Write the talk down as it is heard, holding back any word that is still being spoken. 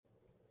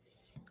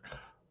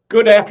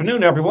Good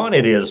afternoon, everyone.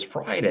 It is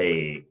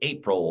Friday,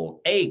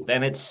 April 8th,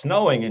 and it's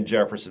snowing in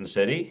Jefferson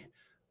City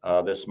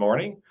this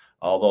morning,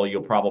 although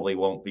you'll probably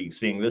won't be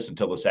seeing this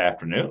until this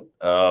afternoon.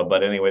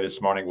 But anyway,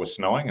 this morning was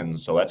snowing, and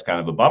so that's kind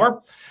of a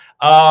bummer.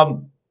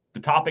 The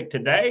topic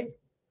today,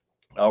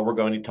 we're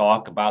going to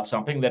talk about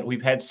something that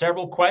we've had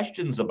several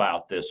questions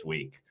about this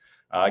week.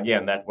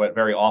 Again, that what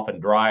very often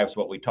drives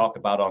what we talk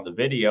about on the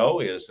video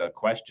is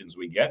questions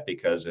we get,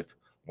 because if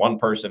one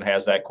person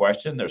has that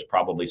question, there's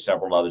probably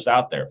several others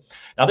out there.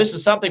 Now, this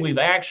is something we've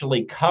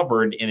actually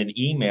covered in an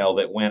email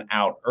that went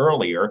out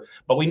earlier,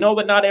 but we know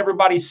that not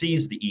everybody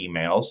sees the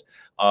emails.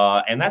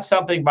 And that's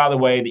something, by the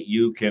way, that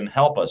you can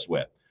help us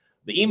with.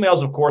 The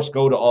emails, of course,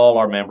 go to all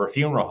our member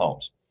funeral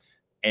homes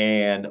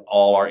and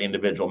all our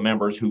individual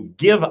members who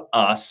give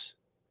us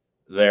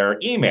their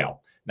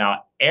email.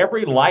 Now,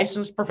 every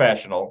licensed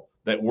professional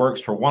that works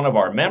for one of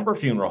our member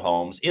funeral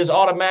homes is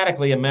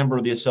automatically a member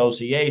of the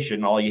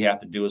association. All you have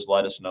to do is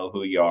let us know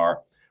who you are,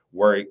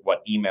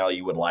 what email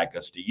you would like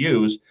us to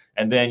use,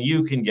 and then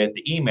you can get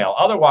the email.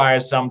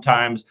 Otherwise,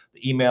 sometimes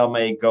the email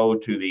may go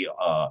to the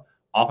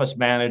office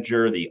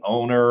manager, the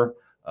owner,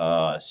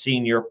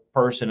 senior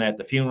person at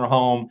the funeral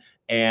home,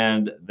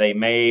 and they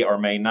may or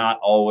may not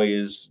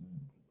always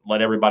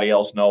let everybody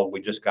else know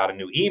we just got a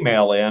new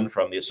email in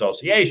from the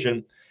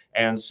association.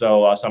 And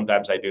so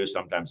sometimes I do,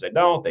 sometimes I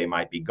don't. They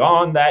might be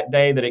gone that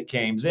day that it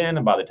came in,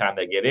 and by the time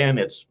they get in,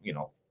 it's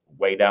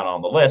way down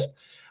on the list.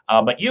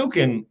 But you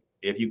can,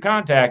 if you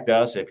contact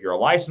us, if you're a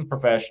licensed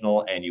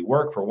professional and you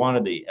work for one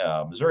of the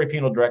Missouri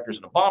Funeral Directors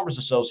and Embalmers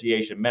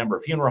Association member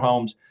funeral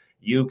homes,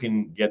 you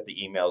can get the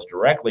emails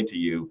directly to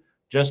you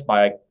just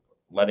by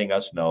letting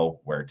us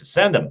know where to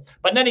send them.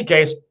 But in any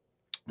case,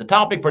 the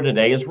topic for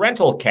today is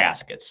rental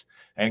caskets.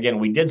 And again,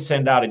 we did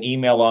send out an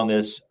email on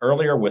this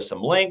earlier with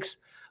some links.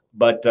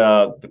 But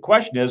the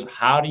question is,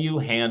 how do you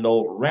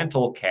handle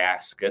rental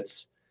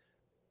caskets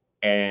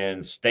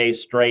and stay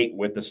straight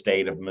with the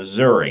state of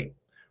Missouri?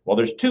 Well,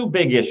 there's two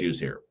big issues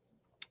here.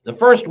 The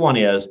first one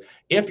is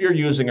if you're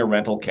using a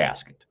rental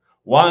casket,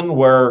 one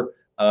where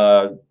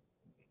there's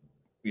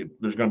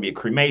going to be a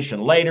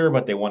cremation later,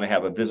 but they want to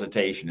have a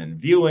visitation and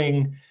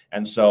viewing,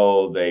 and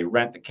so they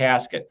rent the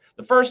casket.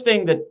 The first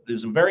thing that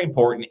is very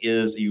important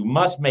is you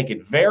must make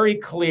it very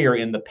clear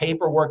in the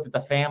paperwork that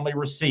the family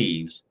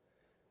receives.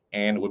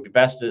 And it would be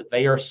best if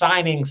they are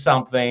signing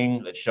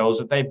something that shows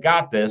that they've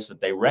got this, that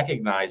they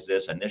recognize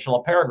this, initial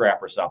a paragraph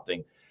or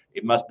something.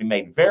 It must be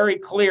made very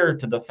clear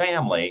to the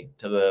family,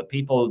 to the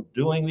people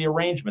doing the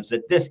arrangements,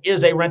 that this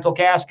is a rental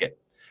casket,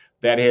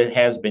 that it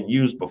has been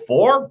used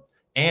before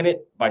and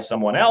it by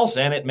someone else,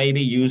 and it may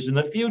be used in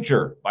the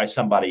future by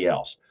somebody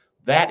else.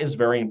 That is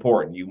very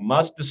important. You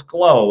must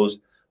disclose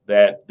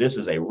that this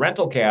is a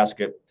rental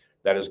casket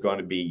that is going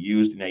to be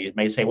used. Now, you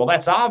may say, well,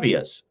 that's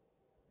obvious.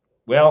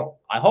 Well,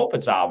 I hope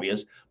it's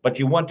obvious, but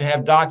you want to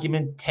have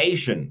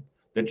documentation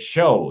that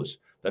shows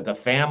that the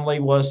family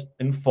was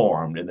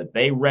informed and that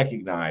they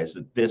recognize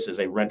that this is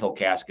a rental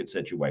casket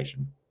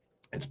situation.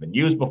 It's been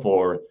used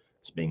before,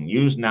 it's being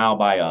used now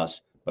by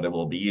us, but it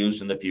will be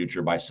used in the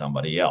future by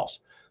somebody else.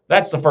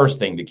 That's the first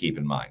thing to keep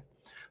in mind.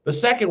 The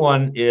second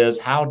one is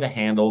how to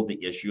handle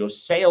the issue of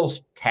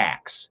sales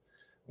tax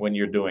when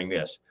you're doing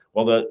this.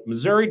 Well, the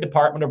Missouri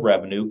Department of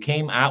Revenue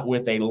came out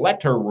with a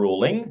letter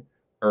ruling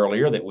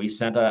earlier that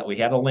we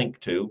had a link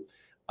to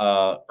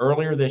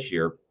earlier this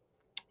year,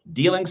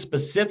 dealing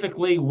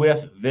specifically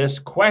with this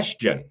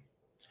question.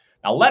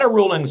 Now, letter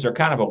rulings are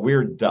kind of a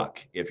weird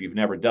duck if you've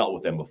never dealt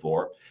with them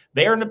before.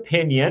 They are an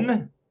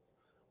opinion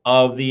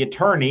of the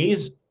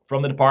attorneys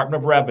from the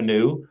Department of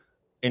Revenue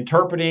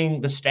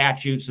interpreting the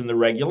statutes and the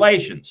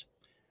regulations.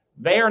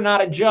 They are not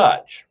a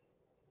judge,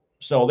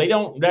 so they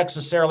don't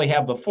necessarily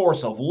have the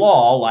force of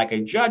law like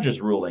a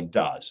judge's ruling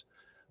does.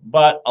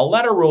 But a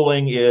letter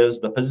ruling is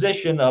the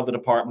position of the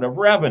Department of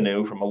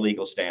Revenue from a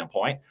legal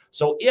standpoint.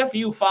 So if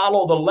you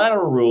follow the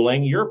letter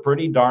ruling, you're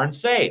pretty darn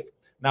safe.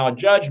 Now, a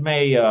judge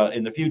may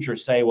in the future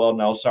say, well,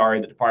 no, sorry,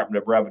 the Department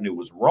of Revenue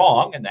was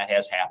wrong, and that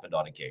has happened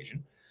on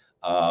occasion,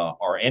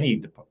 or any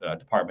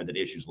department that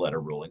issues letter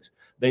rulings.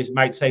 They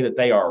might say that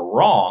they are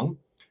wrong,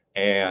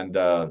 and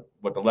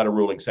what the letter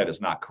ruling said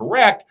is not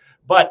correct.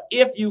 But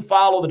if you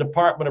follow the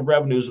Department of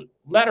Revenue's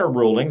letter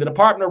ruling, the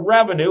Department of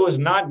Revenue is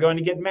not going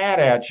to get mad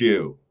at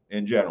you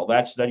in general.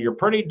 That you're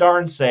pretty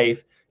darn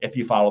safe if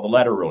you follow the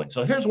letter ruling.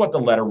 So here's what the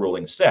letter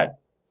ruling said.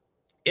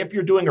 If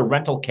you're doing a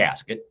rental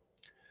casket,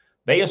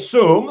 they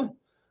assume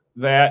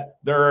that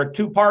there are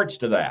two parts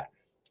to that: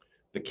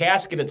 the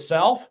casket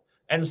itself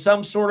and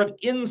some sort of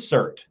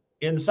insert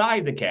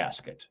inside the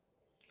casket.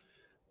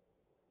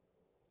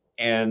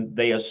 And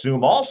they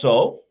assume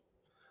also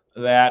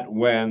that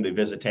when the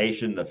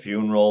visitation, the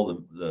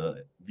funeral,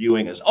 the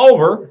viewing is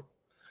over,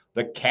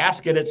 the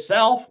casket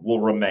itself will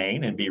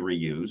remain and be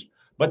reused,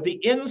 but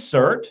the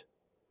insert,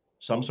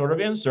 some sort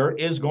of insert,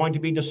 is going to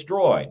be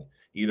destroyed.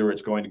 Either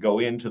it's going to go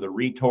into the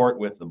retort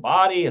with the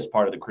body as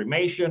part of the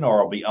cremation, or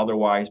it'll be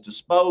otherwise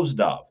disposed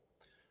of.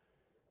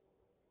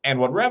 And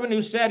what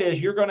Revenue said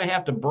is you're going to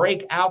have to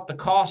break out the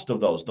cost of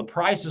those, the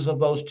prices of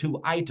those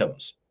two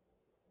items.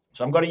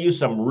 So I'm going to use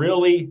some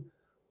really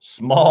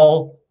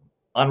small,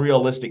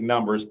 unrealistic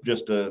numbers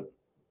just to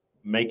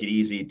make it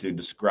easy to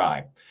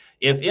describe.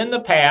 If in the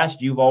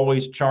past you've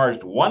always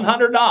charged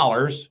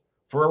 $100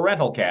 for a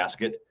rental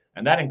casket,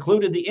 and that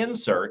included the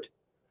insert,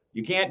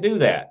 you can't do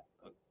that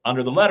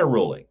under the letter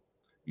ruling.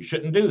 You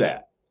shouldn't do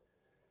that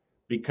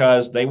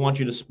because they want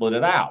you to split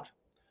it out.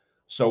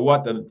 So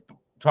what the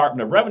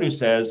Department of Revenue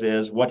says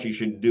is what you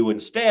should do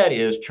instead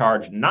is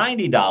charge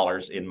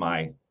 $90 in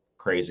my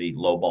crazy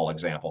lowball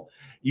example.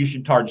 You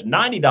should charge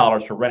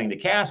 $90 for renting the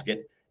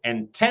casket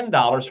and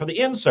 $10 for the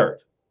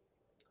insert.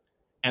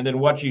 And then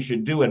what you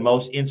should do in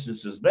most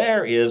instances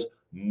there is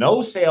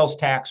no sales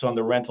tax on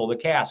the rental of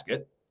the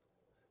casket,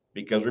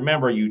 because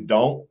remember, you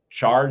don't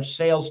charge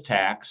sales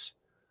tax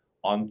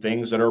on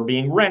things that are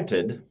being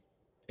rented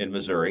in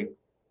Missouri,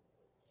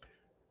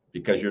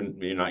 because you're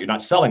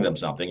not selling them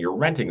something, you're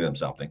renting them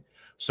something.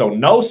 So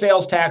no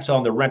sales tax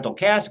on the rental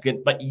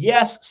casket, but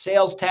yes,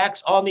 sales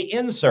tax on the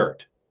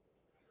insert.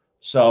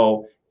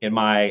 So in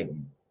my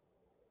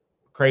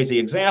crazy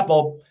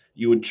example,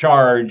 you would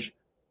charge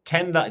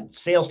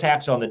sales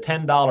tax on the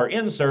 $10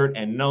 insert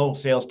and no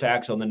sales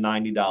tax on the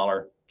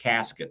 $90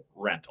 casket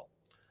rental.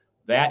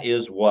 That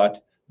is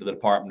what the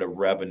Department of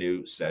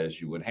Revenue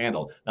says you would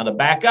handle. Now, to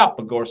back up,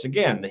 of course,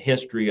 again, the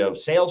history of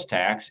sales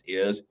tax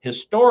is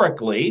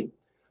historically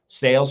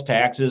sales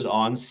taxes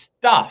on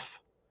stuff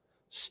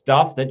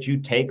that you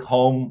take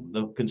home,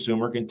 the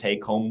consumer can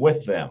take home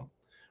with them,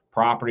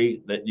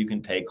 property that you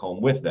can take home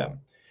with them.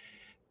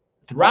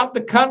 Throughout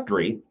the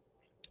country,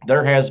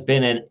 there has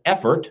been an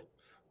effort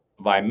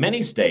by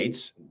many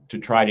states to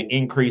try to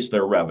increase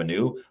their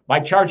revenue by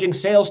charging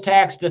sales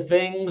tax to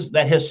things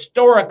that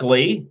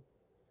historically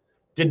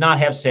did not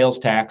have sales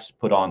tax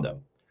put on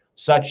them,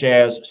 such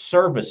as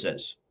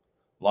services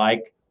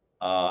like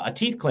a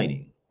teeth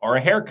cleaning or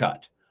a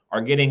haircut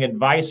or getting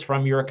advice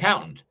from your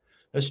accountant.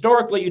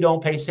 Historically, you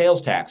don't pay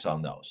sales tax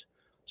on those.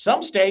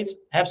 Some states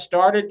have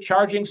started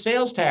charging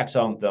sales tax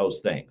on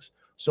those things.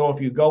 So if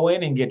you go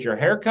in and get your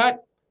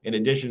haircut, in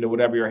addition to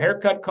whatever your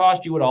haircut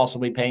cost, you would also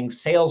be paying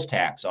sales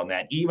tax on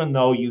that, even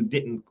though you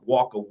didn't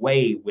walk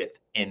away with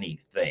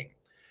anything.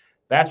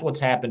 That's what's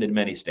happened in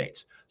many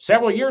states.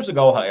 Several years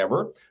ago,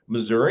 however,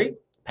 Missouri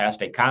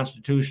passed a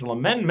constitutional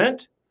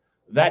amendment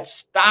that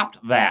stopped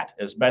that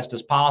as best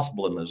as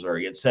possible in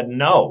Missouri. It said,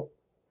 no,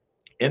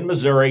 in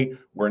Missouri,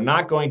 we're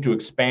not going to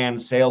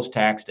expand sales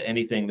tax to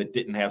anything that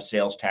didn't have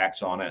sales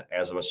tax on it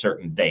as of a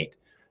certain date.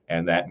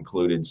 And that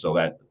included, so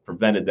that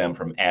prevented them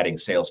from adding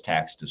sales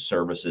tax to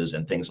services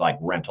and things like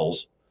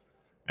rentals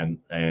and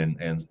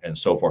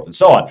so forth and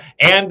so on.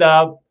 And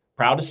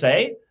proud to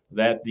say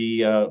that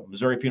the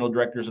Missouri Funeral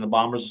Directors and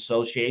Embalmers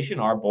Association,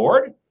 our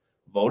board,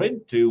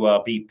 voted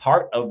to be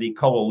part of the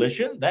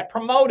coalition that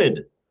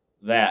promoted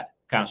that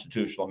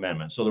constitutional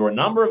amendment. So there were a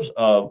number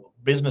of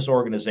business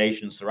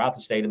organizations throughout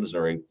the state of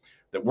Missouri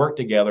that worked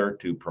together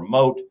to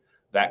promote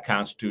that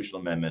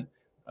constitutional amendment.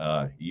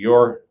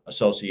 Your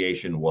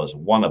association was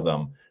one of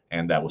them,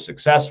 and that was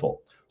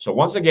successful. So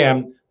once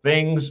again,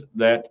 things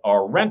that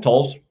are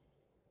rentals,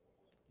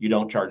 you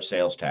don't charge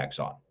sales tax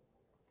on.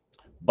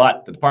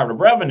 But the Department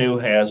of Revenue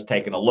has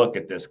taken a look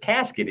at this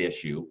casket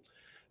issue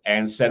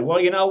and said, well,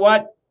 you know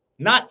what?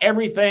 Not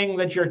everything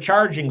that you're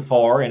charging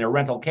for in a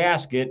rental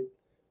casket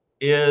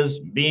is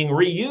being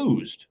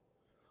reused.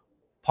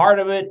 Part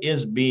of it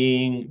is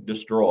being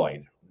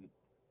destroyed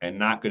and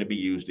not going to be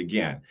used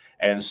again.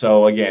 And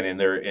so again,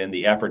 in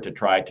the effort to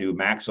try to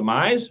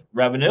maximize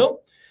revenue,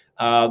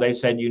 they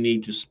said you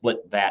need to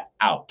split that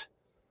out.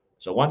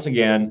 So once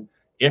again,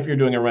 if you're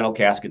doing a rental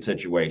casket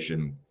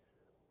situation,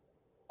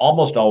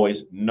 almost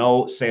always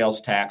no sales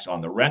tax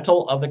on the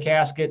rental of the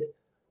casket.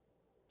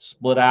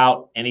 Split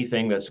out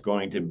anything that's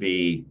going to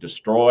be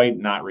destroyed,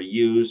 not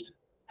reused,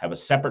 have a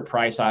separate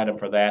price item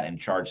for that, and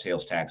charge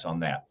sales tax on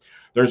that.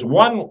 There's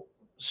one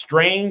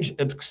strange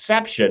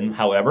exception,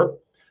 however,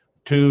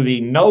 to the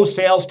no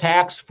sales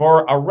tax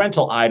for a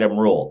rental item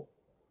rule.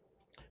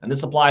 And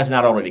this applies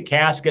not only to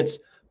caskets,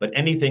 but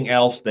anything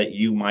else that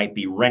you might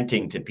be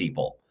renting to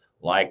people,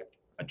 like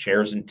a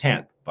chairs and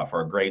tent, but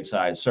for a grade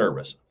size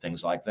service,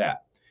 things like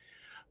that.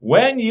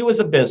 When you as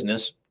a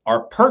business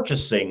are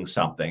purchasing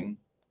something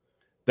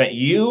that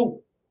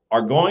you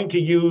are going to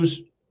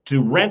use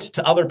to rent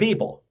to other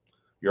people,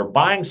 you're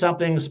buying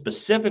something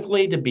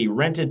specifically to be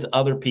rented to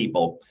other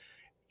people,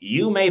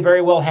 you may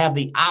very well have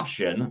the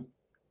option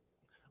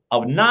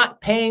of not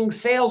paying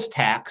sales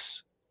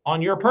tax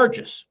on your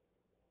purchase.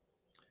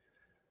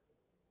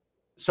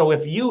 So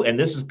if you, and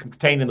this is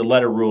contained in the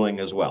letter ruling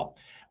as well.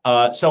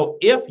 So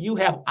if you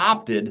have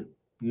opted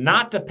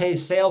not to pay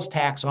sales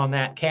tax on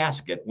that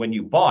casket when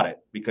you bought it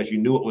because you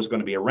knew it was going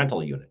to be a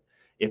rental unit,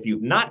 if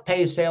you've not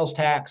paid sales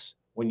tax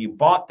when you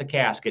bought the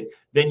casket,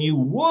 then you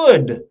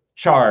would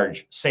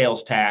charge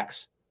sales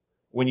tax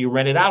when you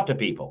rent it out to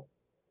people.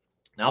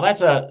 Now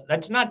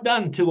that's not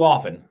done too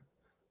often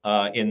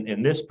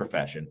in this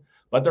profession,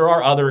 but there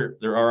are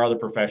other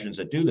professions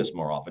that do this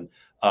more often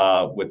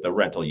with the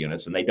rental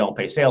units, and they don't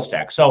pay sales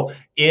tax. So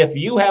if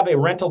you have a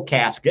rental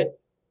casket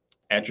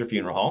at your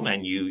funeral home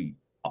and you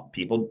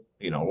people,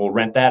 will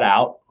rent that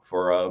out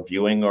for a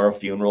viewing or a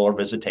funeral or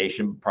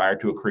visitation prior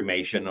to a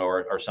cremation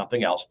or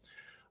something else,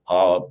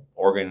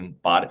 organ,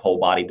 body, whole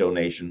body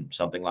donation,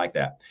 something like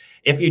that.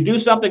 If you do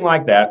something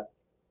like that,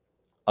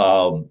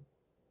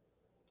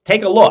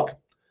 take a look.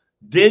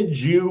 Did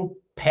you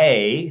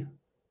pay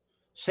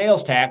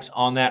sales tax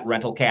on that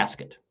rental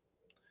casket?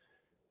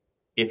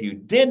 If you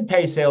did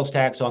pay sales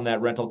tax on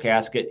that rental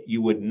casket,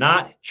 you would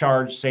not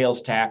charge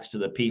sales tax to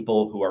the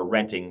people who are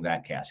renting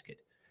that casket.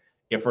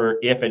 If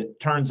it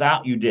turns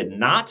out you did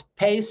not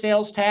pay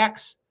sales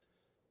tax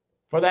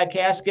for that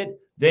casket,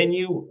 then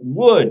you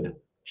would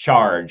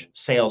charge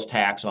sales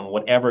tax on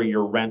whatever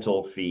your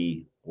rental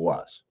fee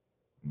was.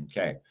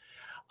 Okay.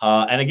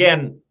 And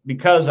again,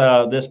 because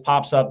this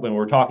pops up when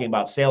we're talking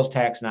about sales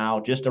tax now,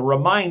 just a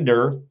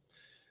reminder,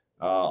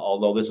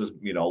 although this is,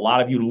 a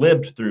lot of you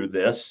lived through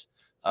this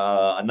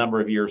a number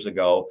of years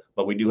ago,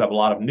 but we do have a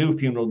lot of new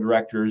funeral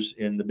directors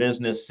in the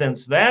business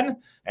since then,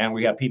 and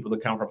we have people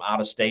that come from out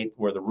of state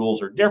where the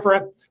rules are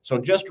different. So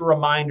just a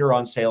reminder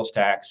on sales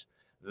tax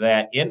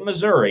that in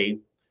Missouri,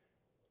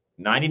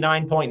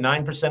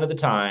 99.9% of the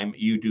time,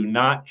 you do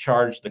not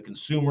charge the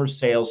consumer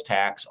sales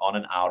tax on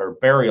an outer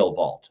burial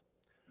vault.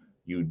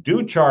 You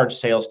do charge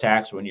sales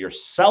tax when you're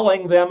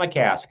selling them a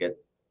casket.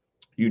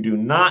 You do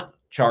not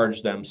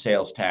charge them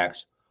sales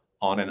tax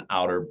on an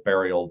outer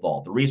burial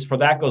vault. The reason for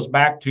that goes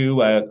back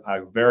to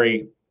a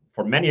very,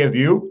 for many of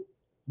you,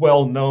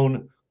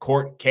 well-known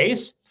court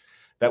case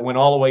that went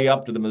all the way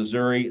up to the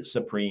Missouri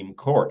Supreme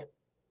Court.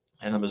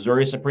 And the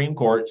Missouri Supreme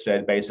Court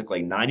said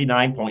basically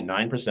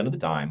 99.9% of the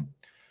time,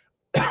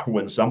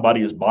 when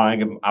somebody is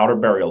buying an outer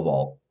burial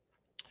vault,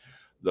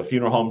 the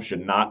funeral home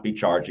should not be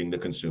charging the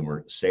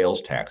consumer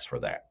sales tax for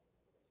that.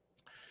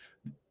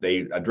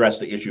 They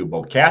addressed the issue of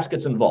both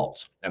caskets and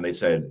vaults, and they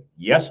said,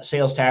 yes,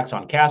 sales tax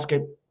on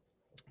casket,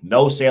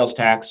 no sales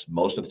tax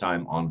most of the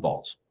time on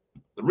vaults.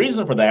 The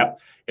reason for that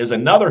is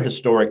another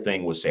historic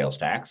thing with sales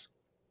tax,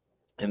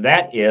 and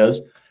that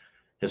is,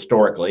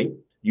 historically,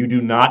 you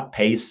do not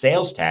pay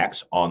sales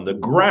tax on the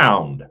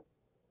ground.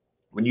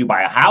 When you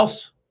buy a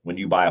house, when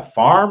you buy a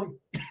farm,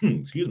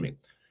 excuse me,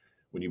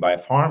 when you buy a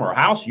farm or a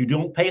house, you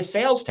don't pay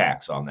sales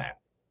tax on that.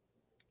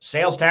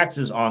 Sales tax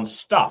is on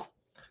stuff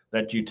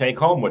that you take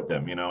home with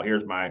them.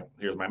 Here's my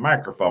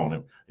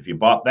microphone. If you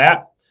bought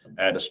that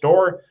at a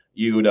store,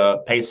 you'd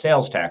pay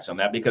sales tax on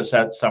that because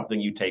that's something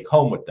you take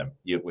home with them.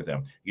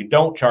 You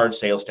don't charge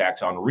sales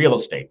tax on real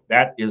estate.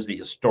 That is the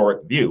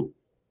historic view.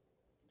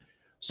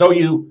 So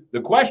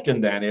the question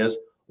then is,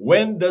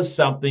 when does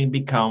something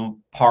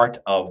become part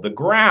of the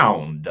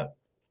ground?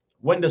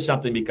 When does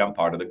something become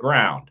part of the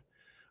ground?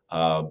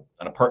 An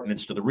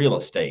appurtenance to the real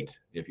estate,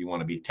 if you want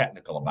to be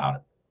technical about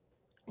it.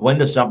 When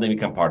does something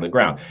become part of the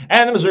ground?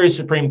 And the Missouri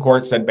Supreme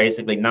Court said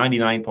basically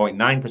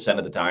 99.9%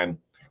 of the time,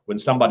 when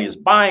somebody is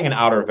buying an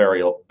outer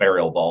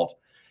burial vault,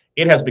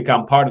 it has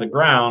become part of the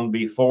ground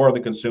before the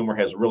consumer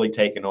has really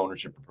taken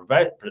ownership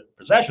or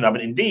possession of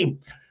it. Indeed,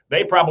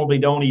 they probably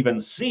don't even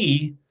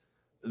see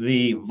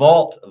the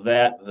vault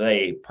that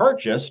they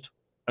purchased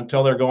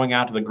until they're going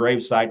out to the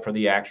gravesite for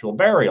the actual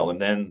burial.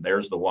 And then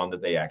there's the one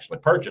that they actually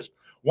purchased.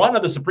 One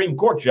of the Supreme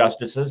Court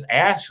justices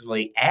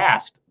actually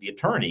asked the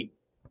attorney,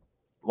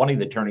 one of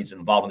the attorneys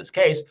involved in this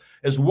case,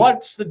 is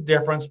what's the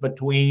difference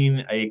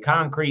between a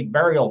concrete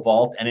burial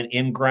vault and an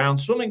in-ground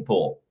swimming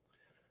pool?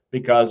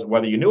 Because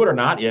whether you knew it or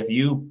not, if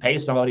you pay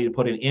somebody to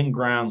put an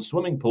in-ground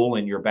swimming pool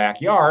in your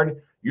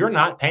backyard, you're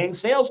not paying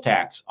sales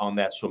tax on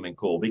that swimming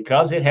pool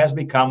because it has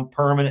become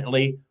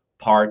permanently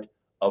part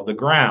of the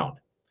ground.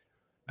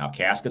 Now,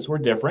 caskets were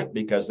different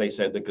because they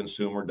said the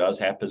consumer does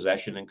have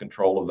possession and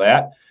control of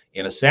that,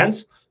 in a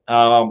sense,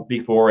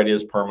 before it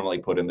is permanently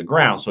put in the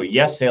ground. So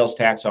yes, sales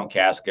tax on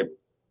casket,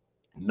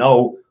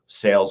 no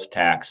sales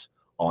tax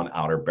on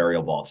outer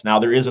burial vaults. Now,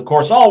 there is, of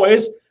course,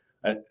 always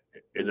an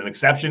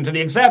exception to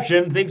the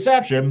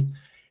exception.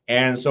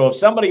 And so if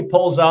somebody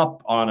pulls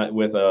up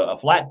with a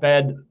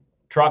flatbed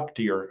truck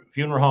to your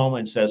funeral home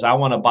and says, I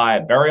want to buy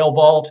a burial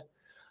vault,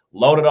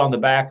 load it on the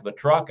back of the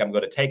truck, I'm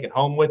going to take it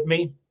home with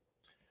me.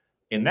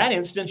 In that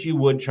instance, you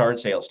would charge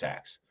sales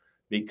tax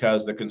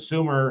because the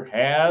consumer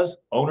has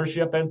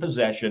ownership and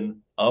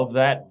possession of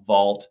that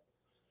vault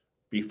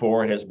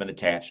before it has been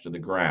attached to the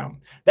ground.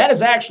 That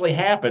has actually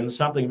happened,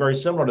 something very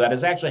similar to that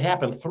has actually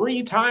happened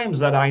 3 times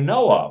that I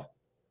know of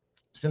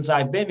since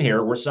I've been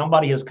here, where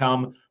somebody has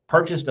come,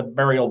 purchased a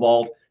burial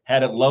vault,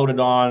 had it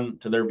loaded on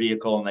to their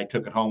vehicle, and they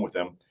took it home with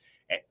them,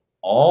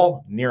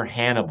 all near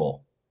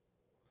Hannibal.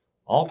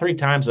 All 3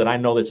 times that I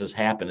know this has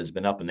happened has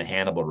been up in the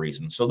Hannibal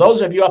region. So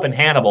those of you up in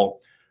Hannibal,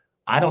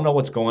 I don't know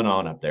what's going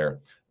on up there,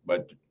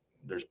 but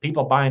there's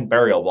people buying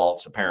burial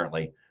vaults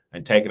apparently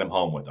and taking them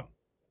home with them.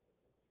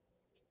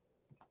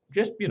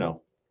 Just,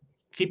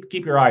 keep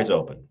your eyes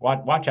open.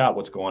 Watch out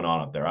what's going on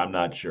up there. I'm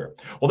not sure.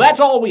 Well,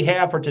 that's all we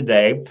have for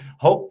today.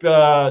 Hope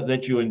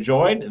that you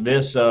enjoyed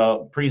this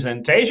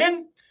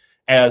presentation.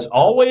 As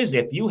always,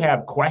 if you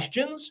have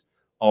questions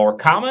or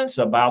comments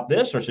about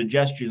this or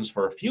suggestions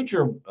for a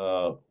future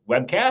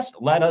webcast,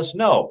 let us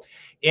know.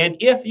 And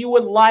if you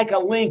would like a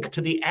link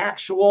to the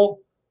actual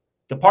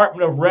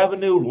Department of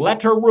Revenue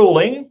letter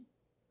ruling.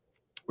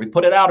 We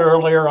put it out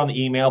earlier on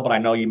the email, but I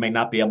know you may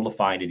not be able to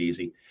find it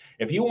easy.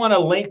 If you want a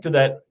link to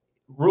that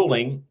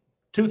ruling,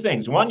 two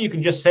things. One, you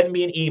can just send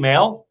me an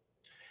email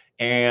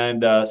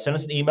and send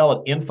us an email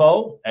at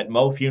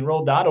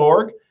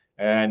info@mofuneral.org,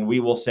 and we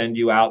will send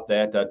you out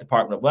that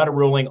Department of Letter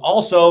ruling.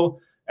 Also,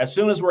 as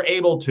soon as we're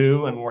able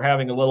to, and we're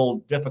having a little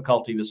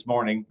difficulty this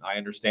morning, I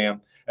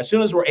understand, as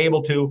soon as we're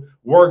able to,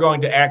 we're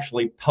going to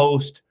actually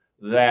post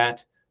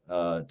that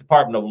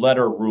Department of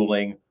Letter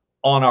ruling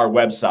on our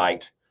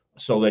website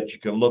so that you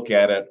can look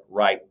at it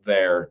right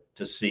there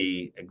to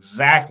see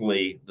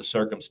exactly the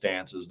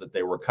circumstances that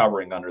they were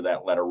covering under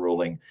that letter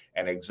ruling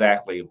and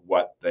exactly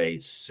what they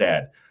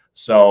said.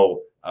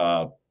 So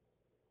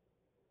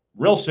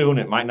real soon,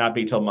 it might not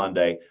be till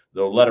Monday,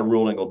 the letter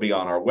ruling will be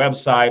on our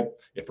website.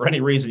 If for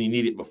any reason you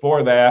need it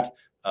before that,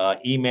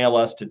 email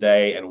us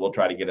today and we'll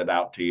try to get it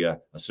out to you,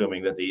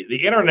 assuming that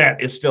the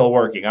internet is still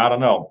working. I don't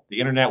know. The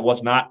internet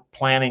was not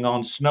planning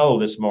on snow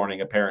this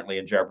morning, apparently,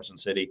 in Jefferson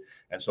City,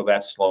 and so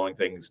that's slowing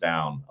things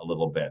down a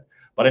little bit.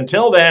 But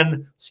until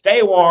then,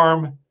 stay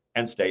warm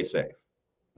and stay safe.